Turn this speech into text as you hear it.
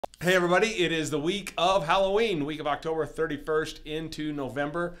Hey everybody, it is the week of Halloween, week of October 31st into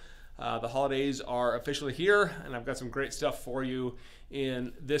November. The holidays are officially here, and I've got some great stuff for you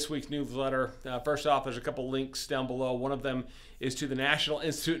in this week's newsletter. First off, there's a couple links down below. One of them is to the National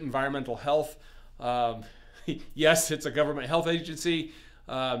Institute of Environmental Health. Yes, it's a government health agency.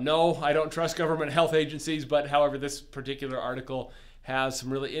 No, I don't trust government health agencies, but however, this particular article has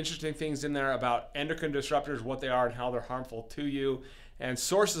some really interesting things in there about endocrine disruptors, what they are and how they're harmful to you, and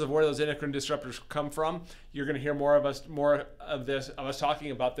sources of where those endocrine disruptors come from. You're going to hear more of us talking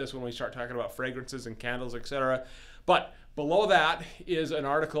about this when we start talking about fragrances and candles, etc. But below that is an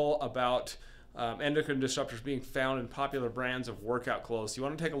article about endocrine disruptors being found in popular brands of workout clothes. So you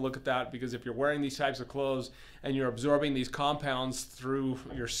want to take a look at that, because if you're wearing these types of clothes and you're absorbing these compounds through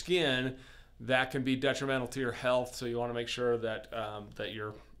your skin, that can be detrimental to your health. So you want to make sure that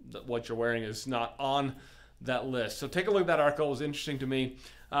that what you're wearing is not on that list. So take a look at that article. It was interesting to me.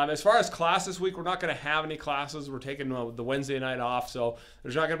 As far as class this week, we're not going to have any classes. We're taking the Wednesday night off, so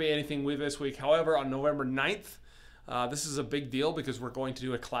there's not going to be anything with this week. However, on November 9th, this is a big deal because we're going to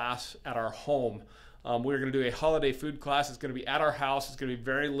do a class at our home. We're going to do a holiday food class. It's going to be at our house. It's going to be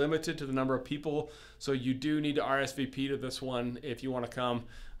very limited to the number of people, so you do need to RSVP to this one if you want to come.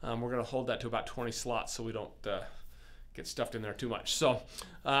 We're going to hold that to about 20 slots so we don't get stuffed in there too much. So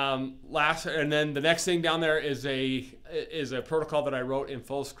and then the next thing down there is a protocol that I wrote in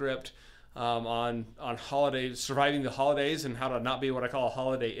full script on holidays, surviving the holidays, and how to not be what I call a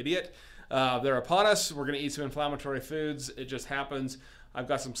holiday idiot. They're upon us. We're going to eat some inflammatory foods. It just happens. I've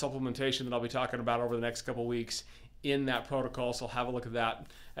got some supplementation that I'll be talking about over the next couple weeks in that protocol, so have a look at that.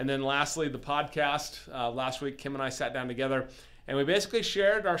 And then lastly, the podcast. Last week, Kim and I sat down together, and we basically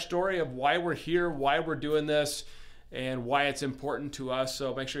shared our story of why we're here, why we're doing this, and why it's important to us.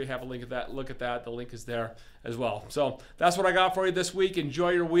 So make sure you have a look at that. The link is there as well. So that's what I got for you this week. Enjoy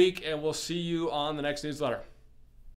your week, and we'll see you on the next newsletter.